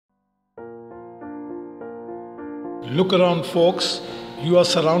Look around, folks. You are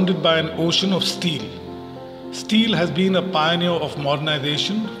surrounded by an ocean of steel. Steel has been a pioneer of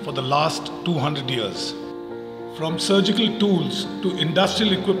modernization for the last 200 years. From surgical tools to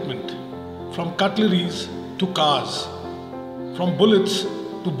industrial equipment, from cutleries to cars, from bullets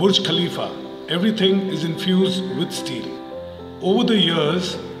to Burj Khalifa, everything is infused with steel. Over the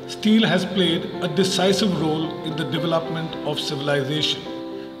years, steel has played a decisive role in the development of civilization.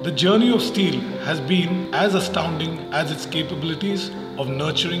 The journey of steel has been as astounding as its capabilities of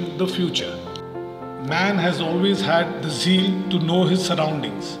nurturing the future. Man has always had the zeal to know his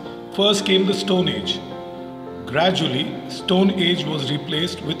surroundings. First came the Stone Age. Gradually, Stone Age was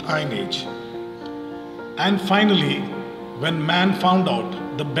replaced with Iron Age. And finally, when man found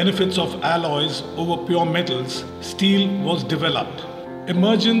out the benefits of alloys over pure metals, steel was developed.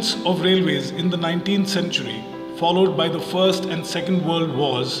 Emergence of railways in the 19th century, followed by the First and Second World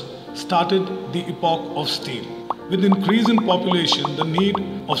Wars, started the epoch of steel. With increase in population, the need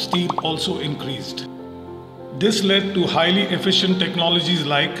of steel also increased. This led to highly efficient technologies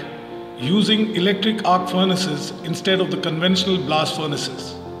like using electric arc furnaces instead of the conventional blast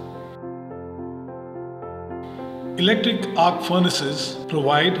furnaces. Electric arc furnaces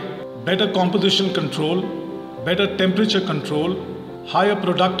provide better composition control, better temperature control, higher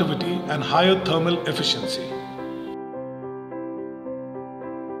productivity and higher thermal efficiency.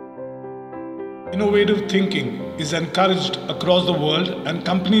 Innovative thinking is encouraged across the world, and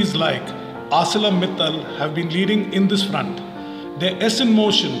companies like ArcelorMittal have been leading in this front. Their S in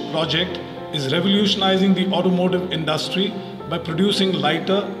Motion project is revolutionizing the automotive industry by producing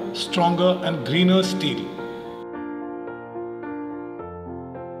lighter, stronger and greener steel.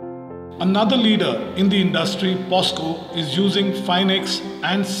 Another leader in the industry, POSCO, is using Finex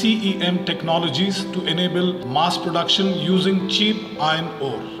and CEM technologies to enable mass production using cheap iron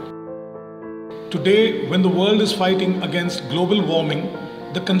ore. Today, when the world is fighting against global warming,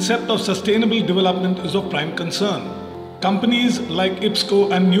 the concept of sustainable development is of prime concern. Companies like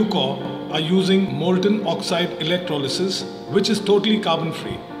IPSCO and Nucor are using molten oxide electrolysis, which is totally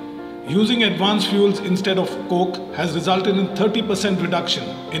carbon-free. Using advanced fuels instead of coke has resulted in 30% reduction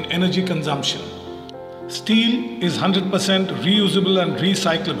in energy consumption. Steel is 100% reusable and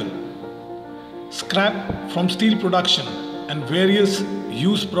recyclable. Scrap from steel production and various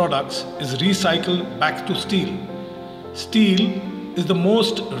used products is recycled back to steel. Steel is the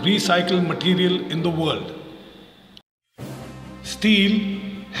most recycled material in the world. Steel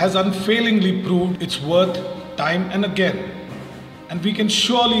has unfailingly proved its worth time and again, and we can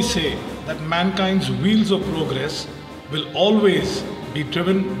surely say that mankind's wheels of progress will always be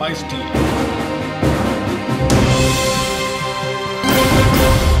driven by steel.